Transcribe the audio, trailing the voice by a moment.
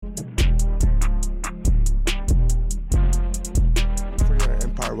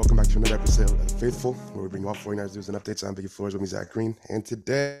right, welcome back to another episode of Faithful, where we bring you all 49ers news and updates. I'm Biggie Floors with me, Zach Green. And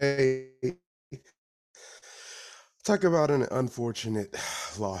today, talk about an unfortunate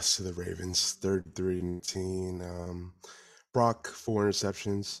loss to the Ravens, 33-19. Brock, 4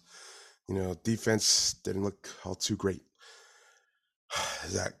 interceptions. Defense didn't look all too great.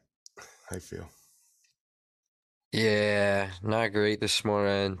 Zach, how you feel? Yeah, not great this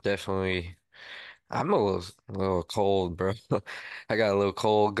morning. Definitely. I'm a little cold, bro. I got a little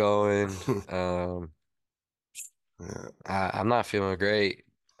cold going. Yeah, I'm not feeling great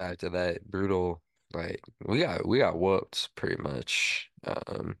after that brutal, like we got whooped pretty much.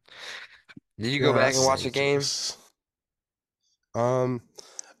 Did you go yeah, back and watch same the to game? us. Um,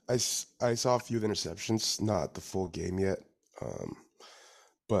 I saw a few of the interceptions, not the full game yet.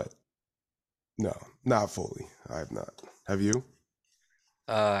 But no, not fully. I have not. Have you?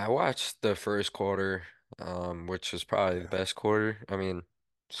 I watched the first quarter, which was probably the Yeah. best quarter. I mean,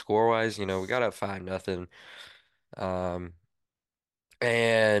 score-wise, we got up 5-0. Um,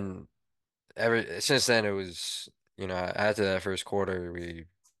 and ever since then it was, after that first quarter we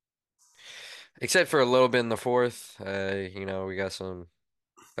except for a little bit in the fourth, we got some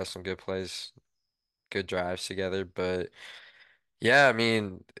good plays, good drives together, but yeah, I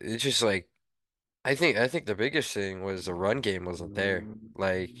mean, it's just like I think the biggest thing was the run game wasn't there.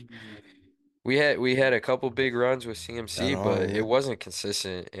 Like we had a couple big runs with At CMC, all, but it yeah. wasn't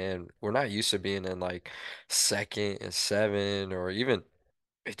consistent and we're not used to being in like 2nd and 7 or even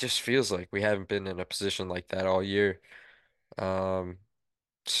it just feels like we haven't been in a position like that all year. Um,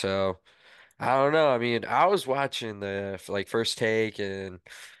 so I don't know. I mean, I was watching the like first take and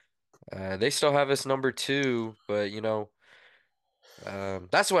they still have us number two, but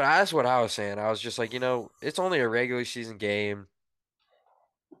that's what I was saying. I was just like, it's only a regular season game.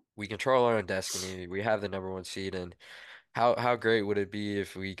 We control our own destiny. We have the number one seed, and how great would it be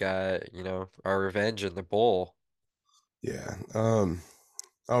if we got, our revenge in the bowl? Yeah.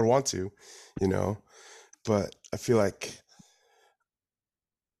 I would want to, you know, but I feel like,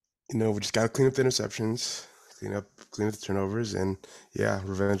 we just gotta clean up the interceptions, clean up the turnovers, and yeah,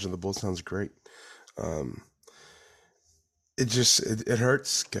 revenge on the Bulls sounds great. Um, it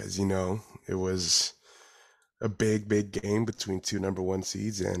hurts because it was a big game between two number one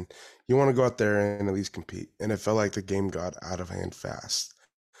seeds, and you want to go out there and at least compete. And it felt like the game got out of hand fast.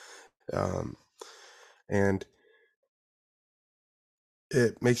 Um, and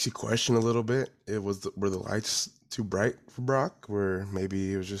it makes you question a little bit. Were the lights too bright for Brock? Where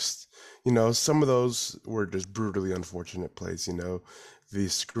maybe it was just, some of those were just brutally unfortunate plays. The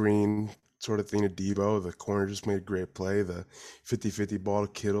screen sort of thing to Debo, the corner just made a great play. The 50-50 ball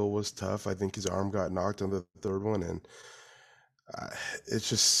to Kittle was tough. I think his arm got knocked on the third one, and uh, it's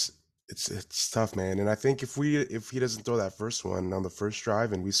just it's tough, man. And I think if he doesn't throw that first one on the first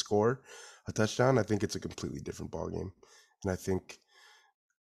drive and we score a touchdown, I think it's a completely different ball game. And I think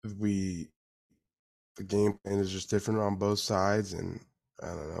we the game plan is just different on both sides, and I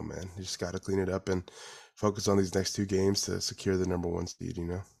don't know, man. You just got to clean it up and focus on these next two games to secure the number one seed.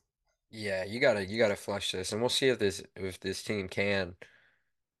 Yeah, you gotta flush this, and we'll see if this team can.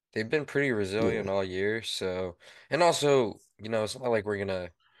 They've been pretty Yeah, resilient all year, so and also, it's not like we're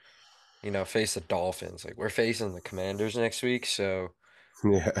gonna, face the Dolphins. Like we're facing the Commanders next week, so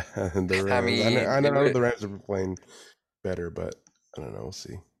yeah. And the I Rams. mean, I it know would, the Rams are playing better, but I don't know. We'll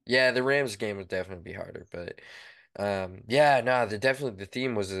see. yeah, the Rams game would definitely be harder, but yeah, no, the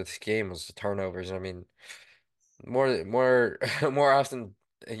theme was this game was the turnovers. I mean, more more often,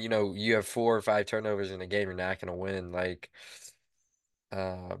 you have 4 or 5 turnovers in a game, you're not gonna win. Like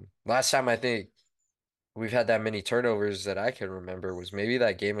last time I think we've had that many turnovers that I can remember was maybe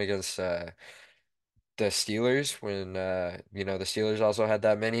that game against the Steelers when the Steelers also had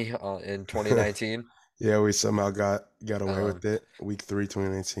that many in 2019. Yeah, we somehow got away Um with it. Week 3,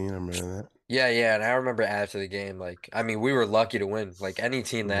 2019. I remember that. yeah, yeah, and I remember after the game, like I mean we were lucky to win. Like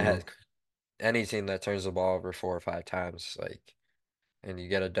Hmm. any team that turns the ball over 4 or 5 times, like and you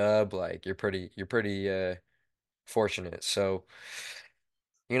get a dub, like you're pretty fortunate. So,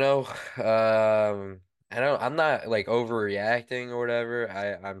 you know, I'm not like overreacting or whatever.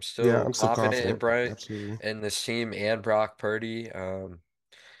 I'm Yeah, still I'm still confident in confident. Brian Absolutely. in this team and Brock Purdy.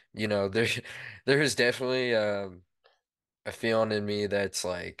 There there's definitely a feeling in me that's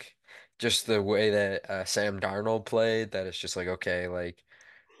like just the way that Sam Darnold played, that it's just like okay, like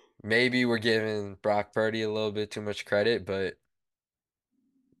maybe we're giving Brock Purdy a little bit too much credit, but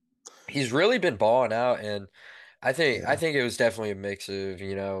he's really been balling out, and I Yeah, think it was definitely a mix of,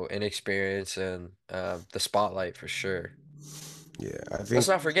 inexperience and the spotlight for sure. yeah. I Let's think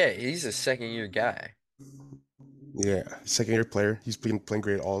not forget, he's a second year guy. Yeah, second year player. He's been playing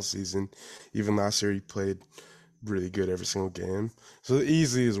great all season. Even last year, he played really good every single game. So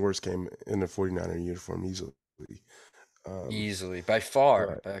easily his worst game in a 49er uniform, easily. Um, Easily,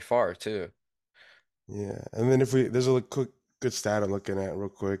 but by far too. yeah, and then if we there's a quick good stat I'm looking at real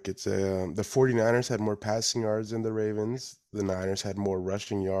quick. It's the 49ers had more passing yards than the Ravens. The Niners had more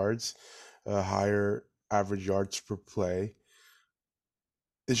rushing yards, higher average yards per play.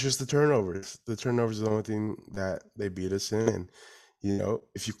 It's just the turnovers. The turnovers are the only thing that they beat us in. And,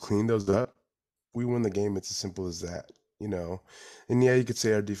 if you clean those up, we win the game. It's as simple as that, you know. And yeah, you could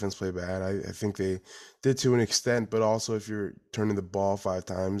say our defense played bad. I think they did to an extent, but also if you're turning the ball 5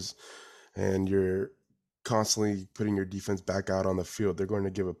 times and you're constantly putting your defense back out on the field, they're going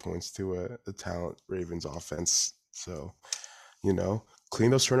to give up points to a talent Ravens offense. So,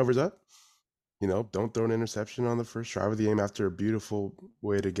 clean those turnovers up. Don't throw an interception on the first drive of the game after a beautiful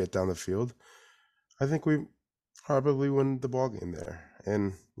way to get down the field. I think we probably win the ball game there.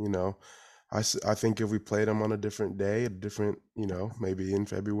 And, I think if we played them on a different day, a different, maybe in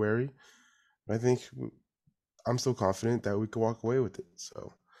February, I think I'm still confident that we could walk away with it.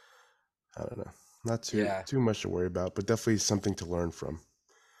 So I don't know. Not too Yeah, too much to worry about, but definitely something to learn from.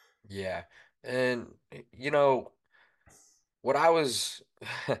 yeah. And you know what I was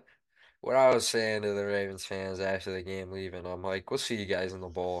what I was saying to the Ravens fans after the game leaving, I'm like, we'll see you guys in the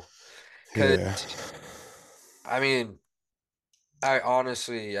bowl. Because Yeah. I mean, I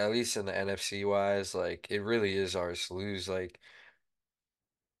honestly, at least in the NFC wise, like it really is ours to lose. Like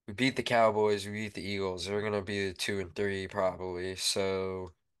we beat the Cowboys, we beat the Eagles. They're gonna be the 2 and 3 probably.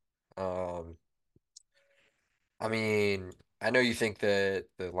 So, um, I mean, I know you think that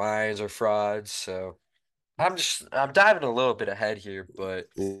the Lions are frauds, so I'm diving a little bit ahead here, but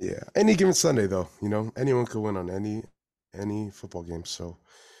Yeah. Any given Sunday though, anyone could win on any football game. So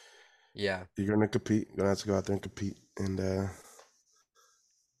yeah, you're gonna compete. You're gonna have to go out there and compete and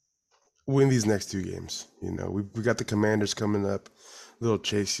win these next 2 games. We got the Commanders coming up. Little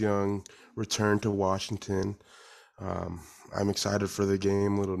Chase Young return to Washington. I'm excited for the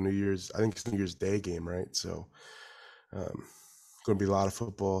game. Little New Year's, I think it's New Year's Day game, right? So, going to be a lot of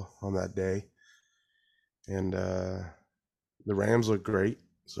football on that day, and the Rams look great.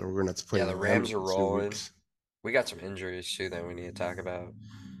 So we're going to have to play yeah, the the Rams Rams are in two rolling. weeks. We got some injuries too that we need to talk about.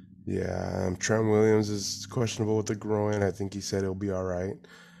 Yeah, Trent Williams is questionable with the groin. I think he said he'll be all right.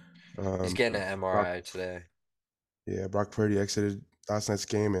 He's Um, getting an Brock, MRI today. yeah, Brock Purdy exited last night's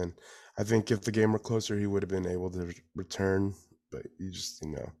game, and I think if the game were closer, he would have been able to return. But he just,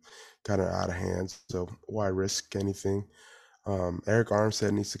 kind of out of hand. So why risk anything? Eric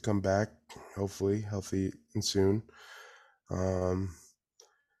Armstead needs to come back, hopefully healthy and soon. Um,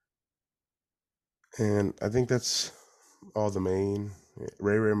 and I think that's all the main.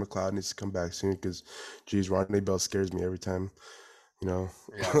 Ray McLeod needs to come back soon because, geez, Ronnie Bell scares me every time.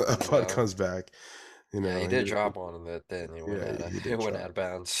 Yeah, A Ronnie punt Bell. comes back. Yeah, he He did just, drop one of that, then he went yeah, out of he it did went drop. out of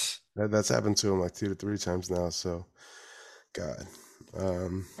bounds. That's happened to him like 2 to 3 times now. So, God,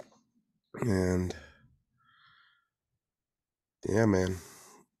 um, and yeah, man,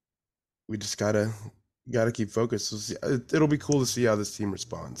 we just gotta keep focused. It'll be cool to see how this team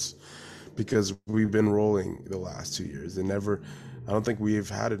responds because we've been rolling the last 2 years and never. I don't think we've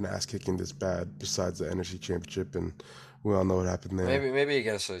had an ass kicking this bad besides the NFC Championship, and we all know what happened there. Maybe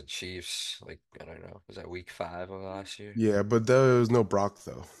against the Chiefs, like I don't know, was that week 5 of last year? Yeah, but there was no Brock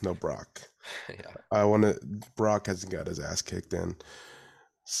though. No Brock. Yeah, I want to. Brock hasn't got his ass kicked, and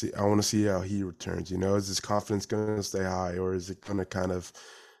see. I want to see how he returns. Is his confidence going to stay high, or is it going to kind of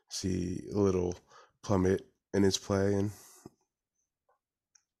see a little plummet in his play? And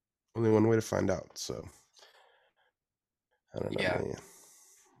only one way to find out. So I don't know, yeah, man.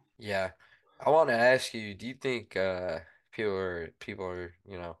 yeah. I want to ask you, do you think people are,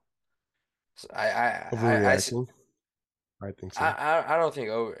 Overreacting? I think so. I don't think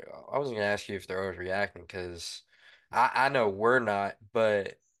over. I wasn't gonna ask you if they're overreacting because I know we're not,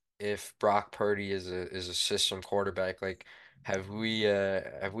 but if Brock Purdy is a system quarterback, like have we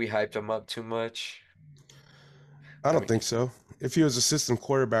hyped him up too much? I I don't mean, think so. If he was a system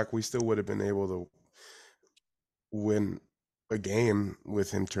quarterback, we still would have been able to win a game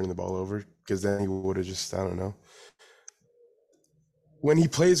with him turning the ball over because then he would have just, I don't know. When he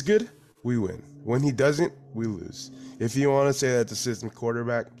plays good, we win. When he doesn't, we lose. If you want to say that the system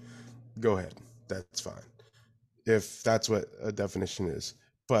quarterback, go ahead. That's fine. If that's what a definition is.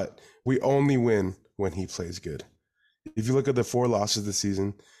 But we only win when he plays good. If you look at the 4 losses this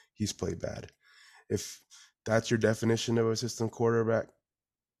season, he's played bad. If that's your definition of a system quarterback,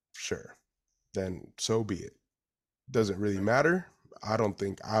 sure, then so be it. Doesn't really matter. I don't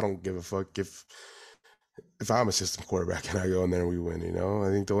give a fuck if I'm a system quarterback and I go in there and we win, I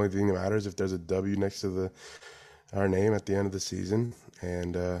think the only thing that matters is if there's a W next to the our name at the end of the season,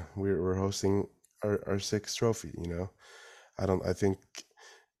 and we're hosting our sixth trophy. I think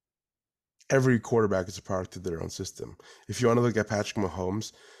every quarterback is a product of their own system. If you want to look at Patrick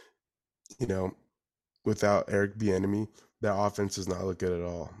Mahomes, you know, without Eric Bieniemy, their offense does not look good at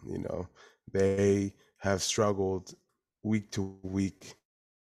all. They have struggled week to week,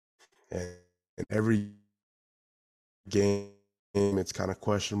 and, and every game it's kind of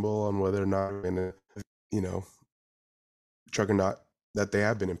questionable on whether or not in a you know juggernaut that they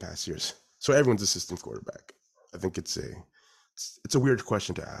have been in past years. So everyone's a system quarterback. I think it's a weird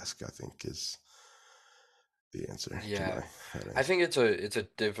question to ask. I think is the answer to Yeah. my that I answer. think it's a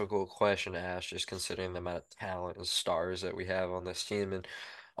difficult question to ask just considering the amount of talent and stars that we have on this team. And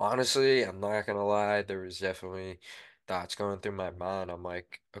honestly, I'm not gonna lie, there was definitely thoughts going through my mind. I'm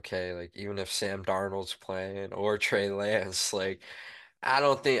like, okay, like even if Sam Darnold's playing or Trey Lance, like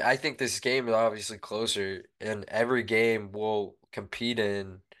I think this game is obviously closer and every game will compete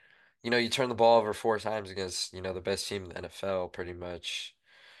in, you turn the ball over 4 times against, the best team in the NFL pretty much.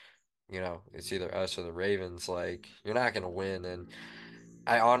 It's either us or the Ravens. Like, you're not gonna win. And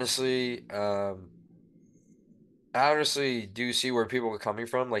I honestly, I honestly do see where people are coming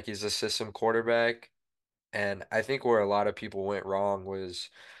from. Like, he's a system quarterback, and I think where a lot of people went wrong was,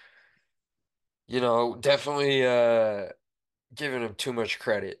 definitely giving him too much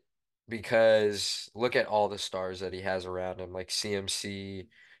credit because look at all the stars that he has around him, like CMC,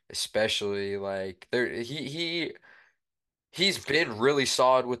 especially. Like, he's been really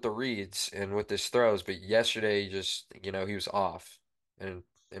solid with the reads and with his throws, but yesterday just, he was off. And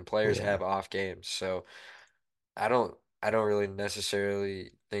players Yeah, have off games. So I don't really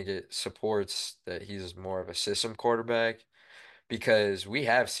necessarily think it supports that he's more of a system quarterback because we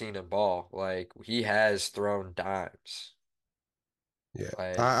have seen him ball. Like he has thrown dimes. yeah.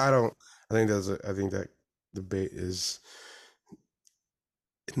 Like I don't. I think that debate is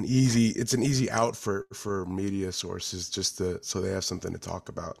an easy. It's an easy out for media sources just to so they have something to talk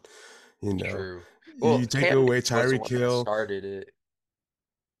about. You know, true. you Well, take Cam Newton away was the Tyreek one that Hill, started it.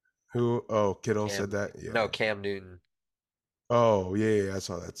 who Kittle said that. No, Yeah. Cam Newton. Oh yeah, I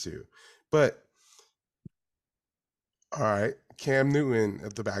saw that too. But all right, Cam Newton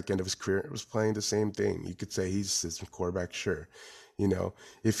at the back end of his career was playing the same thing. You could say he's a system quarterback, sure. You know,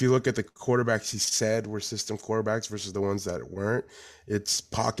 if you look at the quarterbacks he said were system quarterbacks versus the ones that weren't, it's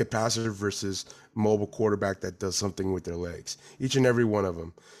pocket passer versus mobile quarterback that does something with their legs. Each and every one of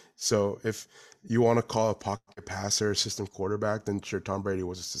them. So if you want to call a pocket passer a system quarterback, then sure, Tom Brady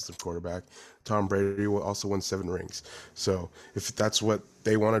was a system quarterback. Tom Brady also won 7 rings. So if that's what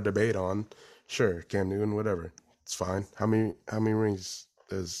they want to debate on, sure, Cam Newton, whatever. It's fine. How many rings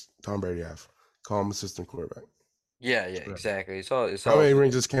does Tom Brady have? Call him assistant quarterback. Yeah, yeah, It's whatever. exactly. It's all How many good.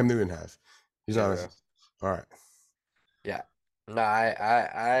 rings does Cam Newton have? He's not Zero. assistant. All right. Yeah. No,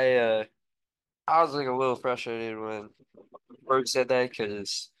 I was like a little frustrated when Bird said that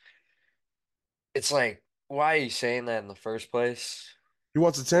because it's like, why are you saying that in the first place? He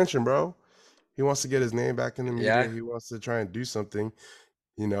wants attention, bro. He wants to get his name back in the media. Yeah, He wants to try and do something.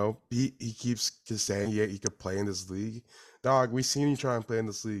 He keeps just saying yeah he could play in this league. Dog, we seen you try and play in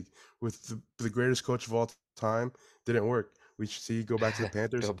this league with the greatest coach of all time. Didn't work. We should see you go back to the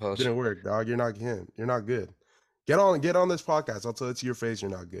Panthers. Bill Belichick. Didn't work, dog. You're not him. You're not good. Get on this podcast. I'll tell it to your face. You're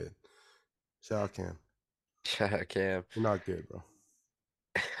not good. Shout out Cam. Yeah, Cam. You're not good, bro.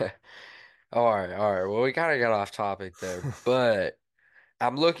 All right, all right. Well, we kind of got off topic there, but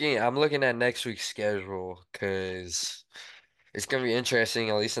I'm looking at next week's schedule because it's gonna be interesting.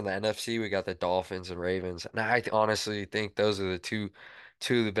 At least in the NFC, we got the Dolphins and Ravens, and I honestly think those are the two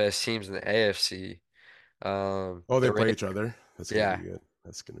of the best teams in the AFC. Oh, they The play Ravens, each other. That's gonna be yeah. good.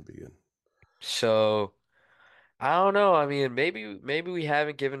 That's gonna be good. So I don't know. I mean, maybe we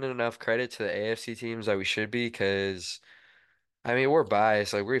haven't given enough credit to the AFC teams that we should be because. I mean, we're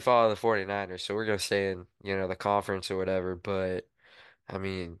biased. Like, we follow the 49ers, so we're gonna stay in, the conference or whatever. But, I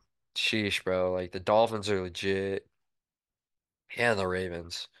mean, sheesh, bro. Like, the Dolphins are legit and the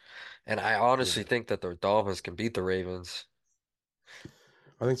Ravens. And I honestly Yeah, think that the Dolphins can beat the Ravens.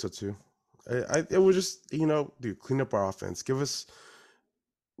 I think so too. It was just dude, clean up our offense. Give us.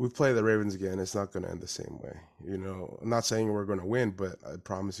 We play the Ravens again. It's not going to end the same way. I'm not saying we're going to win, but I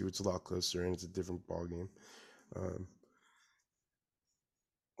promise you, it's a lot closer and it's a different ball game. Um,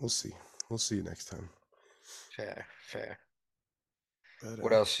 we'll see. We'll see you next time. Fair, fair. But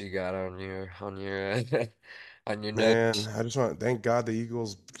What else you got on your on your Man, notes. I just want to thank God the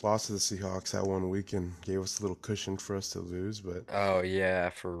Eagles lost to the Seahawks that one week and gave us a little cushion for us to lose. But Oh yeah,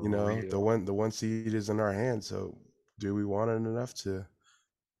 for the real. one seed is in our hands. So do we want it enough to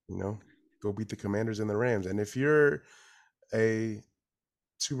you know go beat the Commanders and the Rams? And if you're a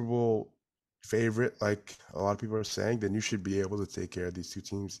Super Bowl favorite, like a lot of people are saying, then you should be able to take care of these two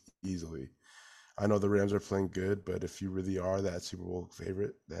teams easily. I know the Rams are playing good, but if you really are that Super Bowl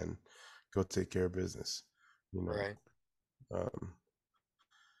favorite, then go take care of business. You know, Right. um,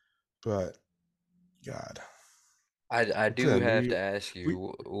 but God, I I'm do telling you, have to ask we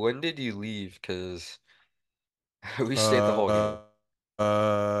you, when did you leave? Because we stayed the whole game. uh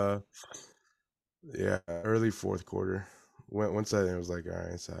uh yeah, early fourth quarter. Once I was like, all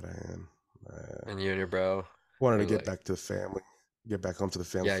right, it's out of hand. Uh, And you and your bro, Wanted it to was get like, back to the family, get back home to the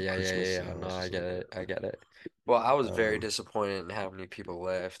family yeah, for yeah, yeah, yeah, Christmas. yeah. No, It's I just get like it. I whatever. get it. Well, I was very Um, disappointed in how many people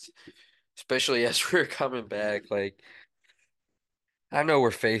left, especially as we were coming back. Like, I know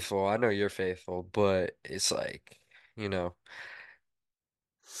we're faithful. I know you're faithful, but it's like, you know,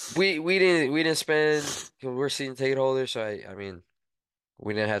 we didn't spend, 'cause we're season ticket holders, so I mean,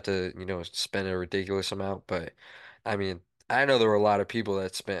 we didn't have to, spend a ridiculous amount, but I mean, I know there were a lot of people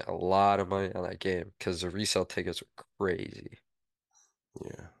that spent a lot of money on that game because the resale tickets were crazy.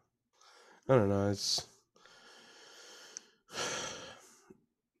 yeah, I don't know.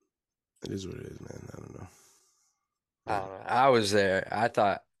 It is what it is, man. I don't know, I but don't know. I was there. I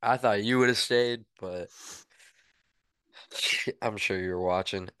thought you would have stayed, but I'm sure you were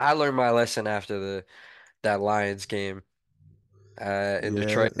watching. I learned my lesson after the that Lions game in yeah,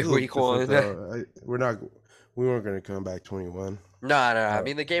 Detroit it's a little week different one. though. We weren't going to come back 21. No, no, no. I Uh,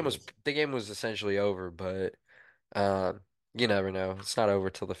 mean the game was essentially over, but um, you never know. It's not over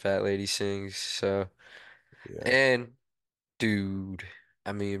till the fat lady sings. So, yeah, and dude,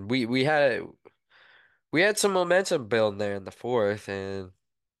 I mean, we had some momentum building there in the fourth, and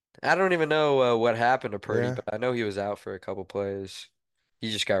I don't even know what happened to Purdy, yeah, but I know he was out for a couple plays.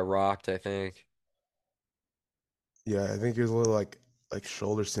 He just got rocked, I think. yeah. I think it was a little like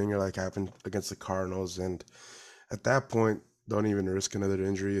shoulder stinger, like happened against the Cardinals, and at that point, don't even risk another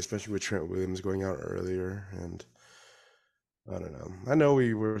injury, especially with Trent Williams going out earlier. And I don't know. I know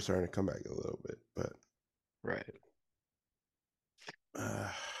we were starting to come back a little bit, but Right. uh,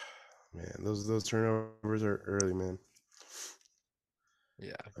 man, those turnovers are early, man.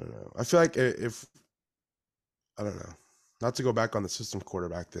 Yeah. I don't know. I feel like if I don't know, not to go back on the system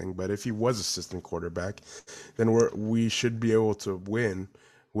quarterback thing, but if he was a system quarterback, then we should be able to win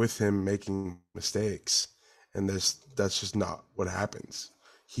with him making mistakes, and that's just not what happens.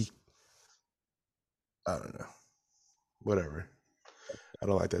 He, I don't know, whatever. I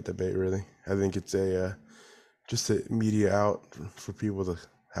don't like that debate really. I think it's a just a media out for people to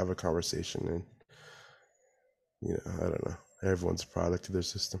have a conversation, and I don't know. Everyone's a product of their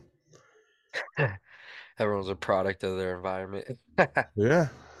system. Everyone's a product of their environment. Yeah,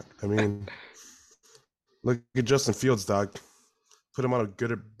 I mean, look at Justin Fields, dog. Put him on a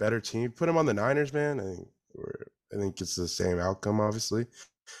good or better team. Put him on the Niners, man. I think it's the same outcome, obviously,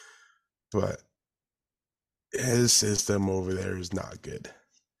 but his system over there is not good.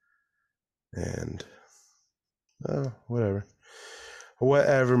 And whatever,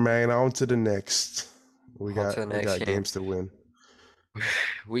 whatever, man. On to the next. On to the We next got game. games to win.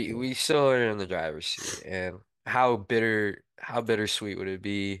 We still are in the driver's seat, and how bittersweet would it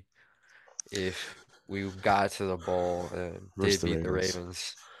be if we got to the bowl and Versus did the beat the Ravens.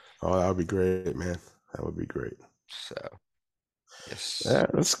 Ravens? Oh, that would be great, man. That would be great. So, yes. Yeah,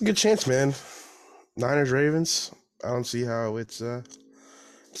 that's a good chance, man. Niners Ravens. I don't see how it's.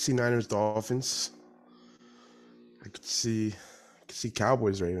 See Niners Dolphins. I could see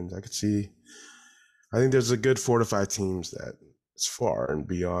Cowboys Ravens. I could see. I think there's a good 4 to 5 teams that is far and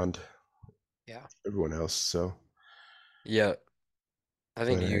beyond Yeah. everyone else. So, Yeah. I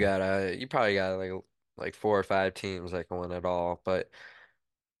think but you probably got like four or five teams that can win it all. But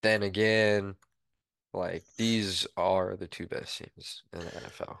then again, like these are the two best teams in the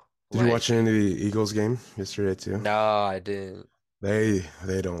NFL. did you watch Like, any of the Eagles game yesterday too? no, I didn't. They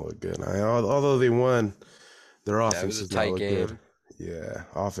don't look good. Although they won, their Yeah, it offense was a does not tight look good. game. Yeah,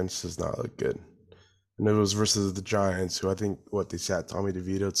 offense does not look good. And it was versus the Giants, who I think they sat Tommy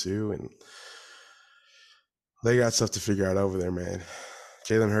DeVito too, and they got stuff to figure out over there, man.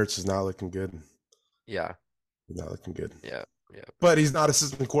 Jalen Hurts is not looking good. Yeah, He's not looking good. yeah, yeah, But he's not a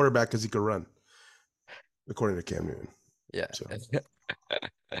system quarterback because he could run, according to Cam Newton. yeah. So,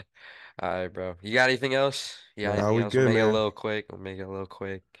 All right, bro. You got anything else? You got nah, anything we else? We'll good, make it a man. little quick. We'll make it a little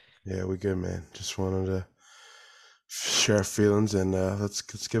quick. Yeah, we good, man. Just wanted to share feelings, and let's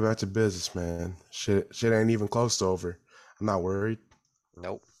get back to business, man. Shit ain't even close to over. I'm not worried.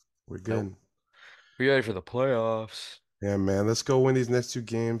 Nope. We're Nope. good. We ready for the playoffs. Yeah, man. Let's go win these next two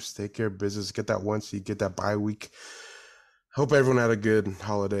games. Take care of business. Get that one seed. Get that bye week. Hope everyone had a good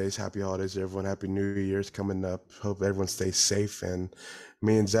holidays. Happy holidays, everyone. Happy New Year's coming up. Hope everyone stays safe. And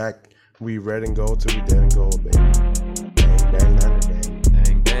me and Zach, we red and gold till we dead and gold, baby. Bang, bang, Niner, bang.